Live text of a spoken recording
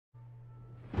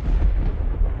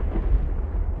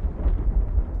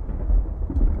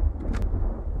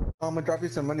I'm gonna drop you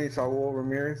some money, Saul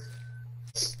Ramirez.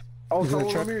 Oh,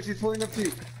 Saul Ramirez, he's pulling up to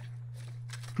you.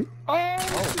 Oh!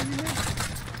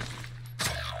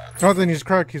 Jonathan, he's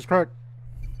cracked, he's cracked.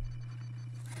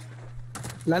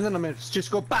 Land on him,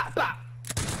 just go bap, bap!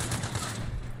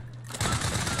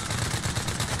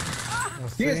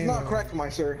 He is not cracked, my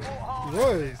sir. He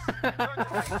was.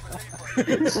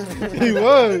 He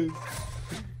was.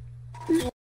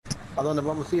 ¿A dónde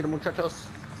vamos a ir, muchachos?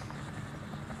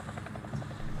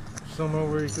 Somewhere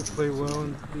where you could play well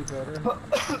and be better.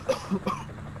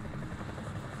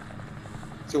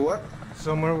 To what?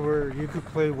 Somewhere where you could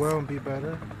play well and be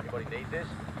better. Anybody need this?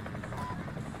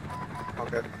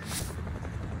 Okay.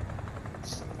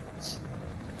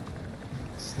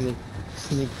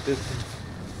 Sneak this.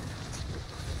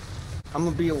 I'm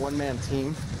gonna be a one-man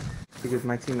team because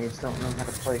my teammates don't know how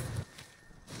to play.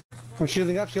 I'm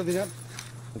shielding up, shielding up.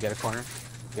 Get a corner.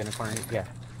 Get in a corner. Yeah.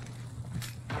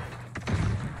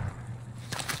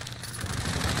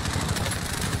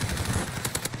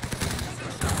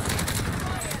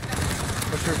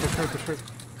 Push her, push her, push her.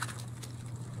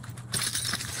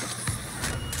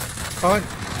 Fine.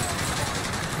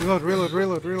 Reload, reload,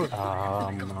 reload, reload.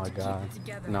 Oh my god.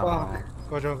 No. Fuck.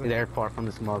 Go, Jonathan. They're far from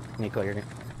the smoke. Nico, you're gonna.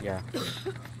 Yeah.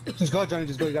 Just go, Johnny,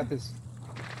 just go, you got this.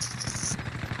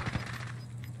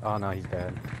 Oh no, he's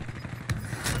dead.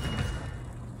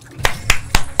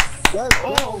 Let's go!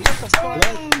 What the fuck?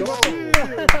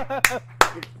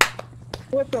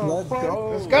 What the Let's fuck? go!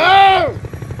 Let's go!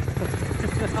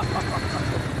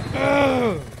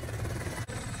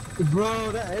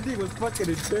 Bro, that ending was fucking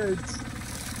intense.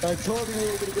 I told him we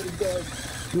were gonna get it done.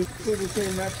 This is the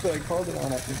same match that I called it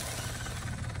on, I think.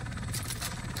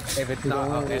 If it's not,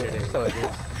 I'll edit it, so it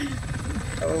is.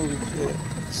 Oh shit.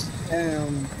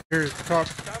 Damn. Here's the top.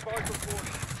 Stand by for 40.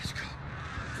 Let's go.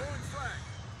 Going flag.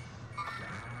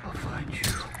 I'll find you.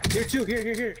 Here too, here.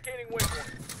 Indicating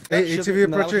waypoint. Hey, ATV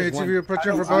approaching, ATV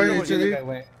approaching for going,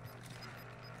 ATV.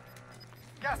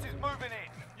 Gas is moving in.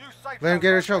 Use safe. Let him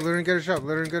get a shot, let him get a shot,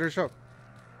 let him get a shot.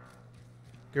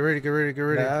 Get ready, get ready, get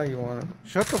ready. Now you want it.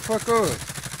 Shut the fuck up.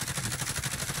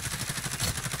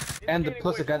 And the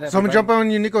plus the guy that. Someone jump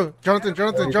on you, Nico. Jonathan,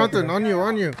 Jonathan, Jonathan, on you,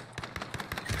 on you.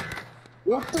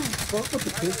 What the fuck with the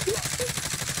pistol?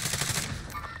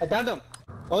 I downed him.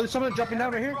 Oh, there's someone jumping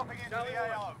down right here. Dropping into the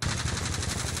AO.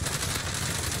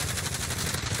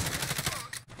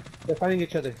 They're fighting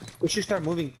each other. We should start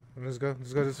moving. Let's go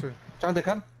this way. Jonathan,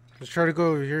 come. Let's try to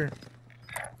go over here.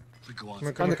 Come on,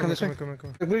 come on, Come this way. come on.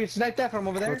 If we snipe that from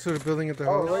over there. Go to the building at the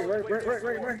Oh, house. right.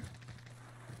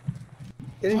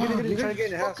 Get in, trying to get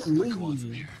in the house.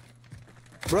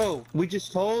 Bro, we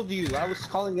just told you. I was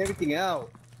calling everything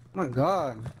out. Oh my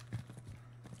god.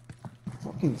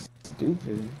 Fucking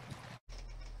stupid.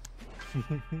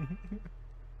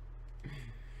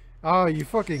 Oh, you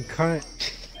fucking cunt.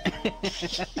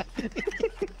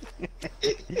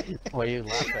 Why are you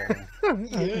laughing?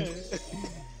 Yeah.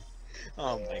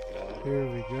 Oh my god. Here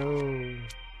we go.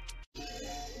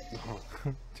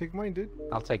 Take mine, dude.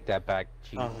 I'll take that back.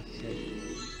 Oh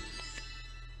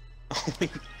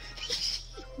shit.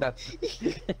 That's.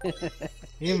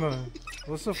 Ema,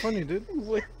 what's so funny, dude?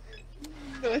 What?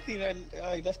 No, I think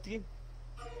I left you.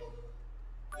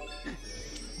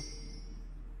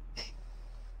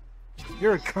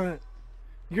 You're a cunt.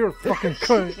 You're a fucking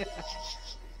cunt.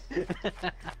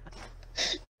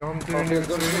 I'm doing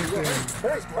anything.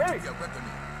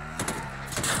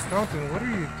 Jonathan, what are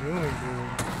you doing, dude?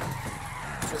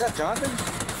 Is that Jonathan?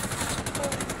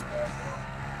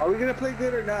 Are we gonna play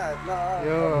good or not? Nah.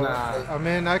 Yo, Nah. I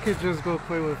mean, I could just go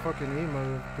play with fucking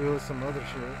Emo, do some other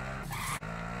shit.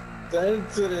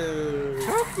 Sensitive.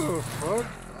 Shut the fuck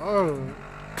up.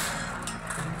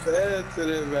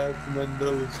 Sensitive, Max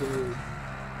Mendoza.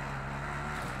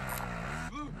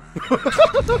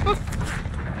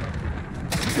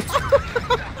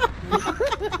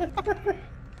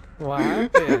 What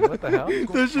happened? What the hell?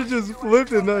 That shit just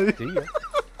flipped and I... See ya.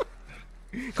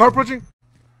 Car approaching!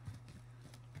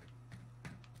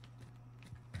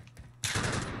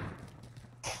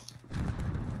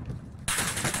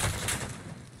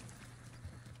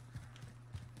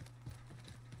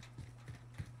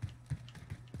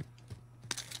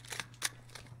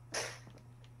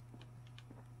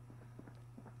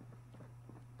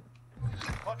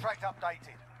 Contract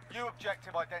updated. New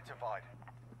objective identified.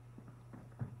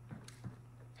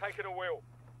 Taking a wheel.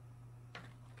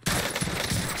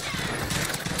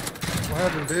 What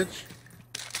happened, bitch?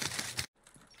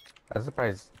 I'm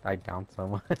surprised I downed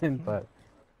someone, but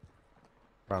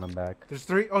brought him back. There's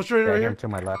three. Oh, straight right Yeah, here. him to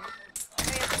my left.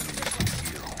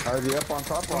 Are they up on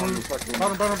top or on the fucking...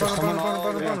 Bottom.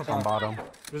 On bottom.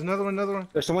 There's another one.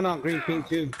 There's someone on green pink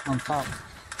too, on top.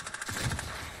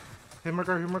 Hit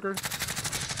marker.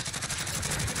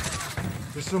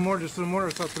 There's two more. I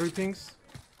saw 3 pinks.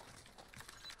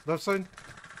 Left side.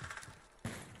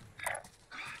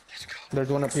 There's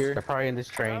one up here. They're probably in this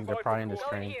train.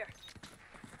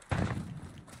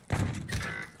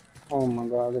 Oh my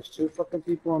god, there's 2 fucking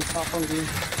people on top on green.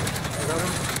 I got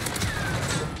him.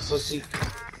 Pussy.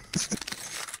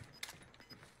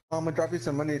 I'm gonna drop you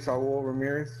some money, Saul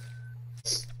Ramirez.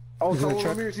 Oh, Saul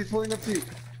Ramirez, he's pulling up to you.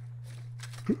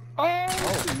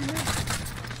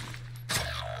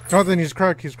 Jonathan, he's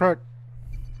cracked.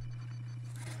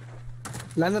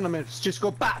 Land on him, just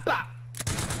go bap.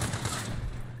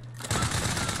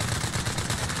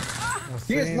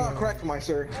 He is not cracked, my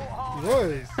sir. He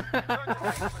was.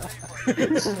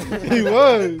 He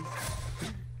was.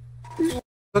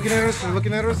 Looking at us. They're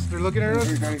looking at us.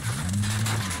 Hey,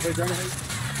 Johnny.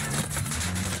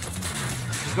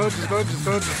 Just go.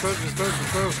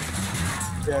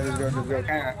 Yeah, just go.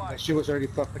 That shit was already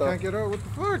fucked I up. can't get out. What the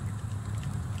fuck?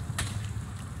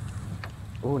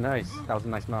 Oh, nice. That was a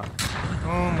nice knock.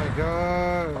 Oh my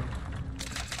god.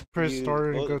 Press You- start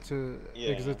and well, go to yeah.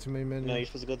 exit to main menu. No, you're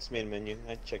supposed to go to main menu.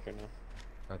 I check her now.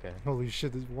 Okay. Holy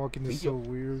shit, this walking is so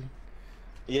weird.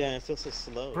 Yeah, it feels so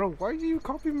slow. Bro, why do you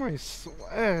copy my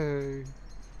swag?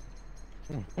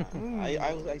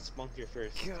 I spawned here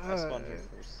first.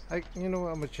 You know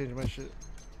what? I'm gonna change my shit.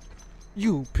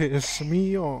 You piss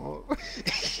me off.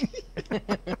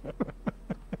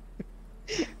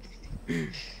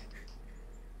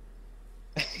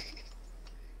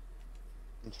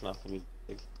 It's not for me.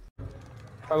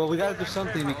 Alright, well, we gotta do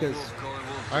something because...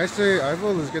 I say, I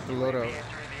vote let's get the loadout.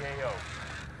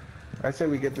 I say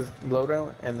we get this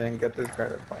loadout and then get this guy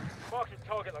to find. Marking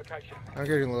target location. I'm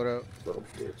getting loadout. Little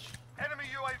bitch. Enemy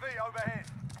UAV overhead.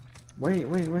 Wait,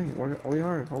 we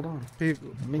are, hold on.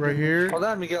 People, right here. Hold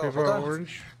on, Miguel, People hold are on.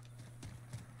 orange.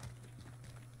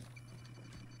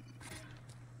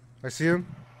 I see him.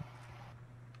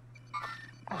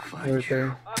 Right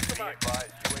there.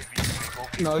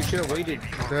 No, you should have waited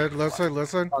Dead, left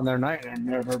side. on their night and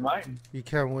never mind. You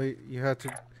can't wait. You had to.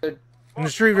 In the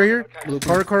street right here.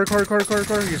 Car.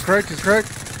 He's cracked.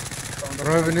 I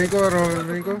don't have an angle.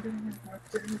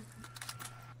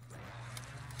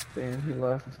 Damn, he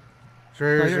left. It's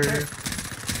right here.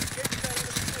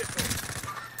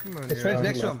 Come on, His friend's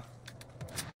next to him.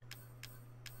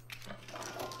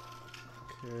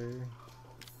 Okay.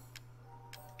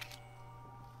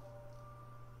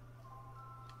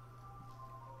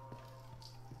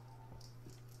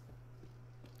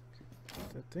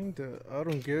 The thing that I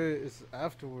don't get is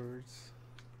afterwards.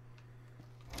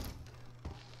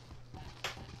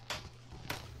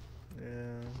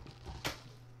 Yeah.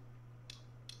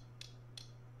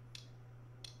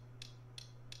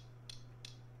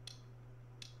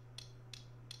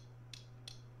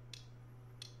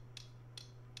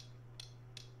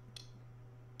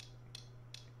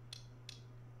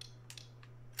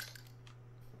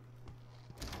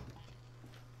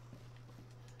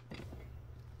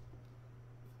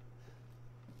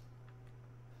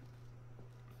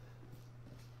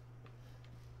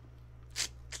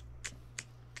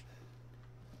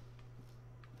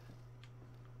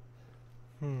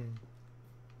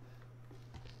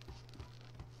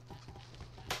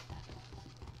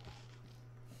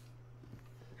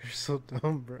 You're so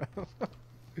dumb, bro.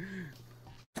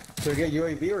 Should I get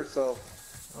UAV or so?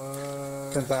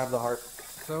 Since I have the heart.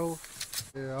 So,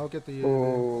 yeah, I'll get the.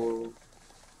 Oh,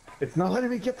 it's not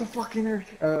letting me get the fucking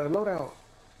loadout.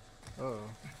 Oh.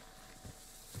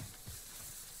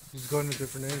 He's going a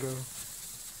different angle.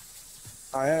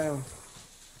 I am.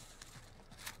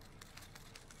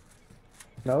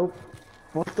 Nope.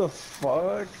 What the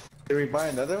fuck? Did we buy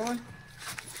another one?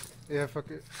 Yeah, fuck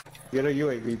it. Get a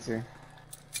UAV too.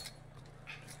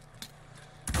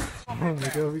 Oh my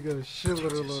god, we got a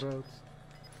shitload of loadouts.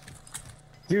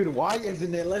 Dude, why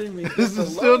isn't it letting me? This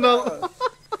is still not.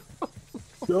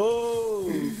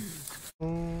 No. Oh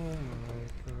my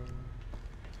god.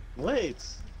 Wait.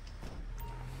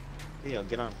 Yo,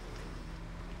 get on.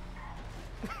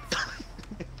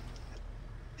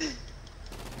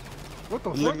 What the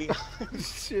Let fuck? me.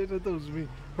 Shit, I thought it was me.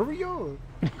 Hurry on.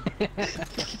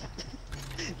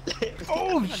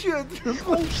 Oh shit.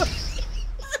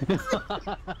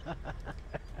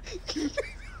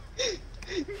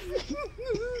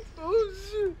 Oh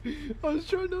shit. I was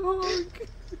trying to hug.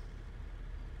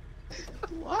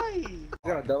 Why? You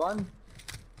got a dub on?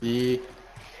 Yeah.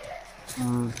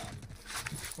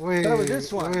 Wait, That was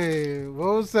this one. wait,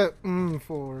 what was that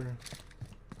for?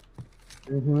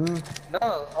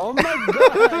 No, oh my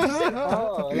god! You said,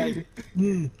 oh,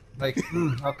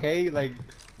 okay, like,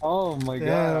 oh my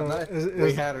god.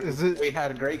 We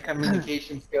had great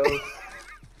communication skills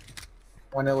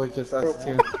when it was just us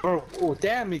two. Bro, oh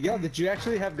damn, Miguel, did you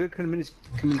actually have good communication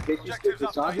skills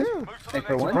with Jonathan? Like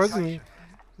for once? Surprisingly.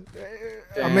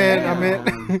 I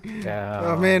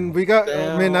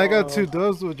got 2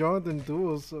 dubs with Jonathan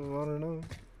duels, so I don't know.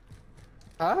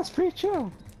 Ah, that's pretty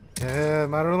chill.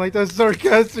 Damn, I don't like that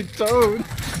sarcastic tone.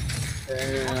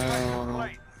 Damn.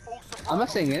 I'm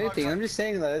not saying anything, I'm just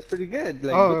saying that it's pretty good.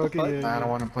 Like, Oh, what the okay, fuck? yeah. I don't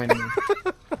want to play anymore.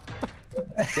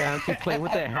 Yeah, to play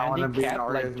with a handicap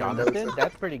like Jonathan,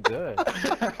 that's pretty good.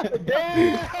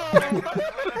 Damn!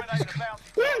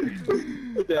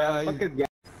 Yeah, fucking guy.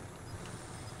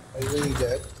 Are you really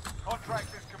dead? Contract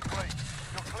is complete.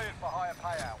 You're cleared for higher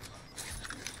payouts.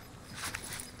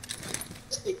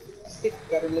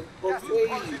 Gotta look both Gas is ways.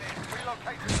 closing in.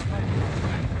 Relocate to the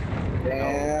main.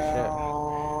 Damn.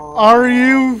 Are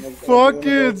you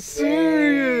fucking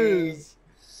serious?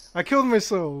 I killed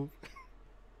myself.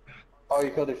 Oh,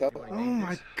 you killed yourself? Oh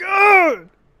my god!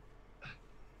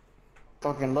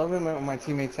 Fucking love it when my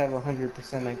teammates have 100%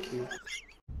 IQ.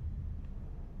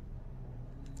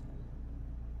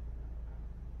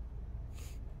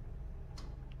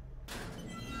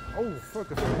 Oh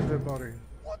fuck, I found a dead body.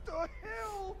 What the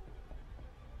hell?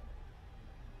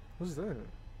 What's that?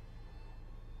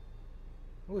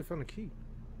 Oh, I found a key.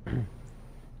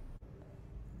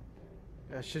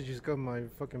 I should just got my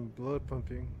fucking blood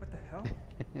pumping. What the hell?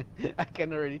 I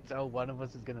can already tell one of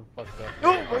us is gonna fuck up.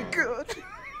 Oh my god!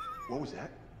 What was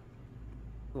that?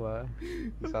 What?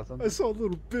 You saw something? I saw a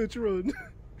little bitch run.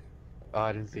 Oh,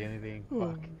 I didn't see anything.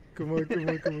 Oh, Fuck. come on, come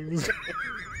on, come on.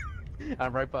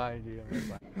 I'm right behind you. I'm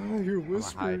right behind you. Oh, you're I'm gonna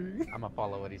hide. whispering. I'm gonna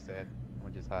follow what he said. I'm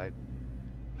gonna just hide.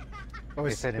 Oh,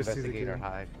 He said I see the investigate or kid.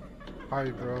 hide.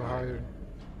 Hide, bro, hide.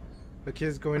 The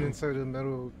kid's going inside the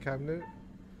metal cabinet.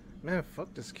 Man,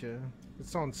 fuck this kid.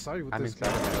 It's on site with I'm this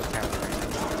inside guy. the middle camera right now.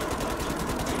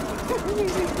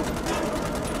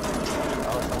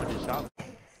 Oh, someone just shot me.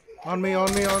 On me,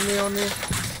 on me, on me, on me.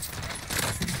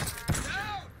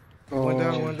 Oh. One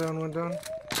down, one down, one down.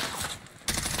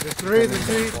 There's three, there's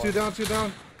three. 2 down, 2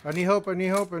 down. I need help, I need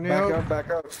help, I need help. Back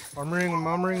up. Armoring, I'm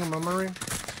armoring, I'm armoring.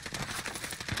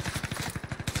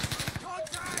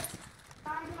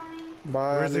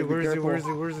 Bye. Where is he, be where is he, careful. where is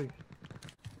he, where is he?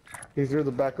 He's through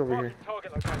the back over here.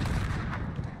 Target location.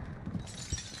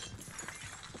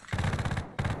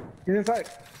 He's inside.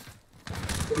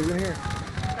 He's in here.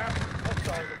 Hostiles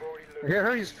have already looted. Here,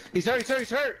 hurry. He's hurt, he's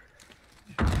hurt.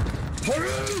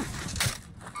 Hurry!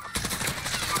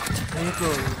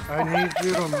 Nico, I need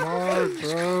you to mark,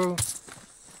 bro.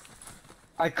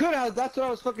 I could have, that's what I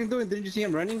was fucking doing. Didn't you see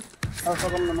him running? I was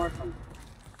fucking on the mark him.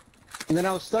 And then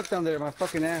I was stuck down there, my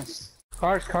fucking ass.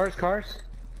 Cars.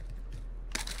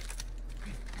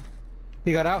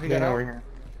 He got out, he got out. Here.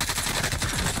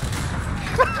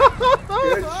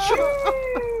 Good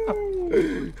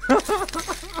shit.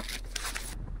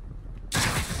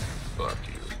 Fuck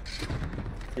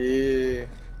you. Yeah.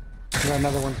 Got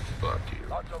another one. Fuck you.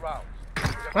 Lots of rounds.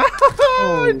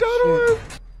 I done it.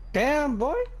 Damn,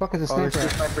 boy. Fuck is a sniper.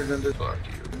 Snipers in this. Fuck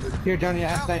you. Here, Johnny, I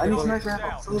have sniper. I need sniper.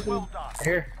 Down. Well done.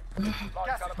 Here. Gas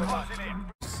is closing in.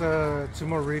 It's 2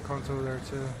 more recons over there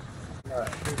too. Alright.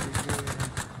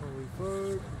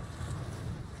 Holy fuck.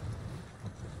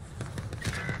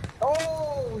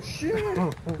 Oh, shit.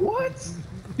 What?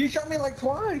 He shot me like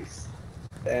twice.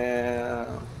 Damn.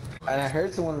 And I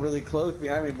heard someone really close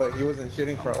behind me, but he wasn't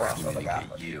shooting for a while. So like,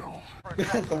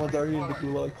 someone's already in the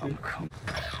gulag too.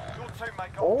 Your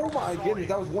teammate got Oh dropped my aside. goodness,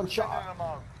 that was one Send shot. them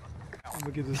home.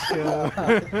 Look at this guy.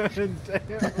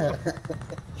 Damn.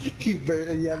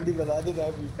 You haven't even landed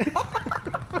at me.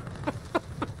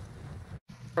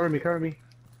 Cover me.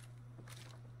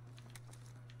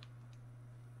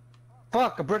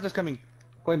 Fuck, a bird is coming.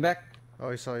 Going back. Oh,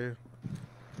 I saw you.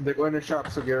 They're going to shop,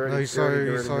 so get ready. No, he saw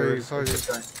you, he saw you.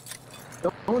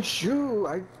 Don't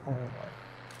shoot.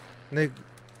 Nick,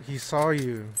 he saw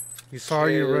you. He saw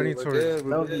you running towards.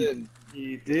 No,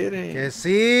 he didn't. Que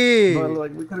sí. But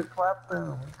like, we could have clapped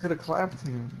him. We could have clapped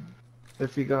him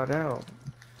if he got out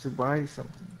to buy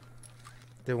something.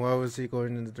 Then why was he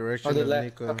going in the direction Oh, of left.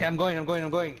 Nico? Okay, I'm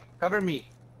going. Cover me.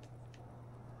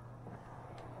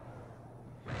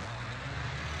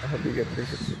 I hope you get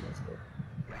pictures.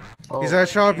 Oh. He's at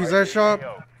shop, he's at shop.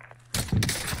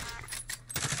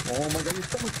 Oh my god, you're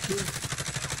so cute.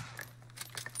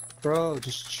 Bro,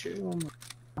 just chill.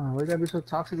 Oh, why gotta be so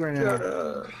toxic right now? Shut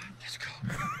up. Let's go.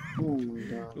 Oh my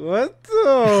god. What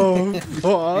the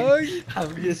fuck?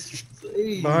 I'm just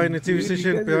saying. Behind the TV dude, station,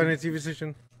 you guys behind are- the TV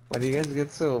station. Why do you guys get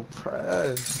so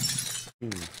pressed?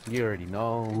 You already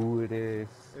know who it is.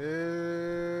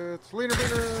 It's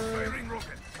LeanerDiamond.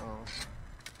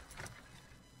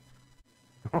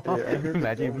 Oh.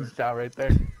 Imagine if you shot right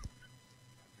there.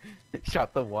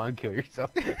 Shot the one, kill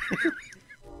yourself.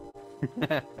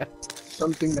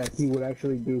 Something that he would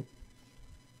actually do.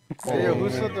 Hey, yo, who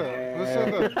said that? Who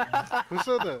said that? Who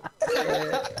said that?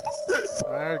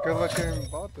 Alright, good luck getting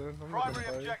bought then. I'm not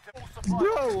gonna buy you.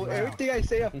 Bro, everything I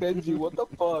say offends you. What the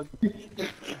fuck?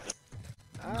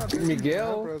 Ah, dude,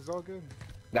 Miguel. nah, bro, it's all good.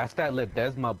 That's that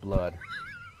Ledesma blood.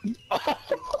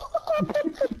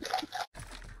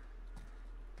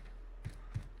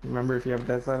 Remember, if you have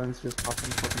dead silence, just pop him.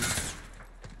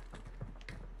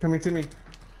 Coming to me.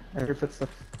 I hear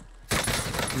footsteps.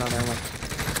 No, never mind.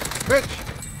 Bitch!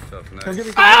 Come get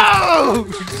me. Oh!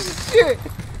 Shit!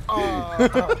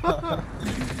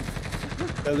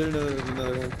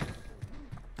 Another one.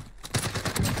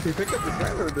 He picked up the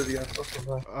sniper, or did he have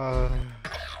something?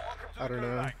 I don't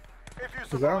know.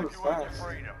 Cause that was fast.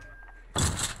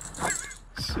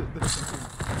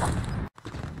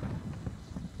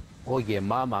 Oye,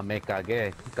 mama, me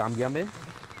cagué. Cámbiame.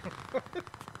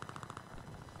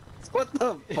 What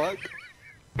the fuck?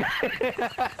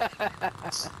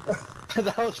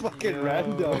 That was fucking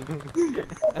random.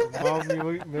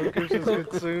 Mommy Milker's just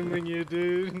consuming you,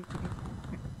 dude.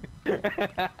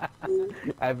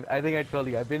 I think I told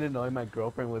you, I've been annoying my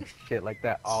girlfriend with shit like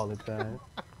that all the time.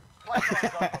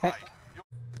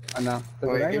 I know.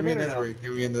 Wait, give me another word.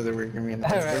 Give me another word.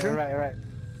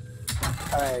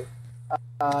 Alright.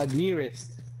 Alright.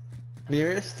 Nearest.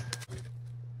 Nearest?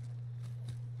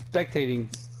 Spectating.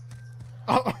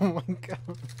 Oh my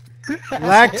god.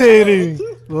 Lactating!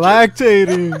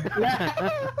 Lactating!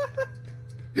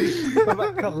 What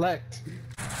about collect?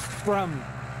 From.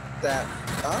 That.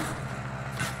 Huh?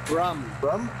 Rum.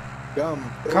 Gum.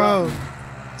 Come.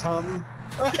 Tum.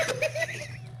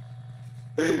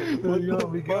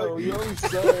 Yo,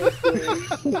 sad,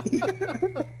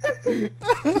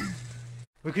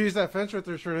 We could use that fence right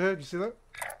there straight ahead. You see that?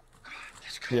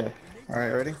 Yeah.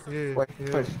 Alright, ready? Yeah. Wait,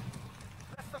 yeah. push.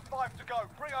 Less than 5 to go.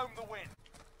 Bring home the win.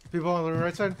 People on the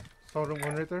right side. Saw them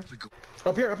one right there.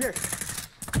 Up here.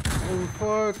 Oh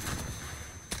fuck.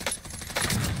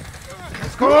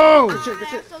 Let's go! Good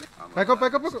shit. Back up.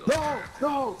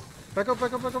 No! Back up.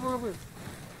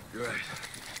 You're right.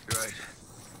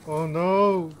 Oh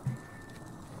no.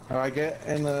 Alright, get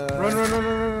in the...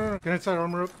 Run. Get inside,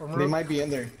 armor up. They might be in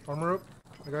there. Armor up.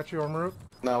 I got you, armor up.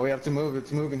 No, we have to move.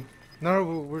 It's moving. No,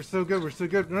 we're still good.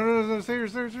 No, stay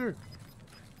here.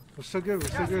 We're still good.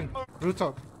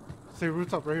 Rooftop. Stay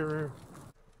rooftop, right here.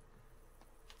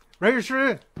 Right here, straight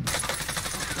in.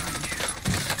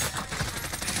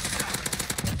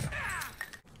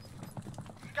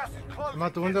 Gas is closing. I'm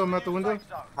out the window.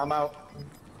 I'm out.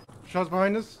 Shots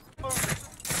behind us.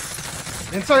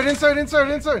 Inside.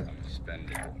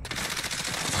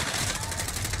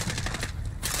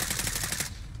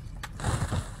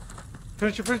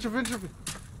 Finish it.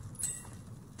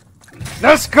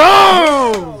 Let's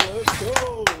go!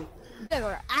 They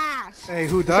were ass. Hey,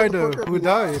 who died though? Who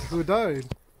died?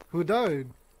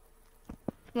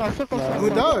 No, Who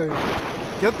died?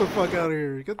 Get the fuck out of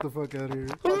here.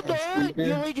 Who died?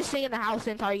 You only just stay in the house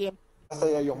the entire game. I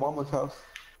stay at your mama's house.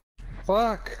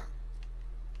 Fuck.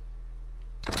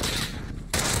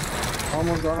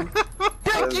 Almost got him.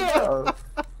 Thank you!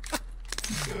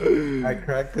 I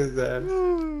cracked his ass.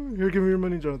 Here, give me your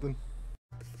money, Jonathan.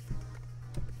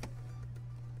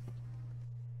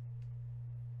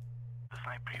 The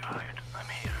sniper you hired. I'm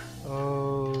here.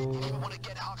 Oh.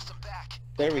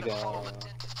 There we go.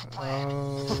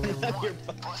 Oh.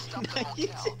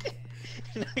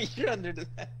 Now you're under the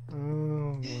mat. Oh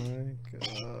my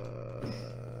god.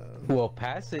 Well,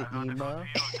 pass it, Ema.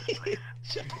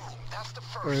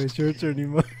 Alright, your turn,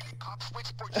 Ema.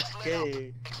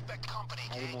 Okay.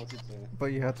 I don't know what to do. But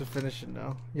you have to finish it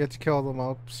now. You have to kill all the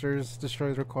mobsters,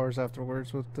 destroy their cars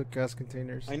afterwards with the gas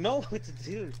containers. I know what to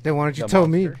do. Then why don't you The tell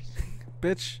me? mobsters?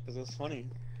 Bitch. Because it was funny.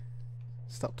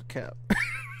 Stop the cap.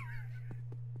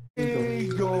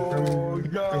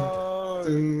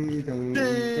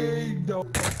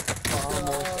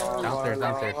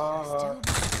 Downstairs.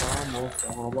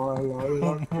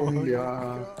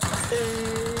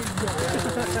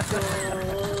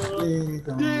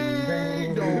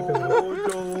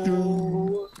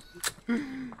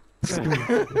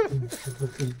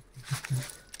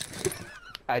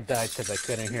 I died because I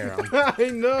couldn't hear him. I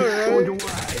know, right?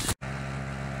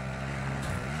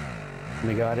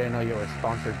 Miguel, I didn't know you were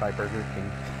sponsored by Burger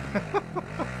King.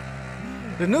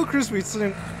 The new crispy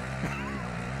slim.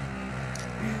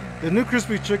 The new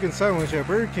crispy chicken sandwich at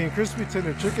Burger King, crispy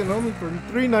tender chicken only for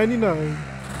 $3.99.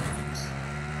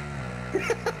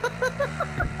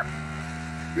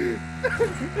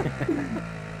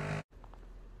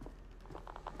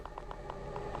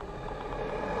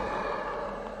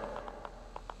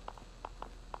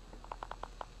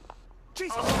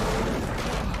 Jesus!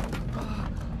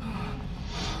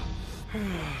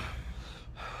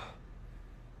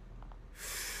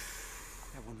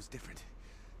 That one was different.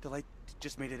 The light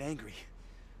just made it angry.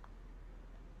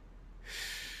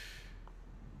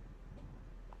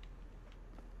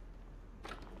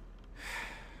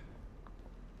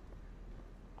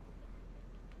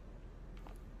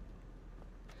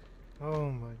 Oh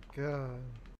my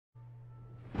god.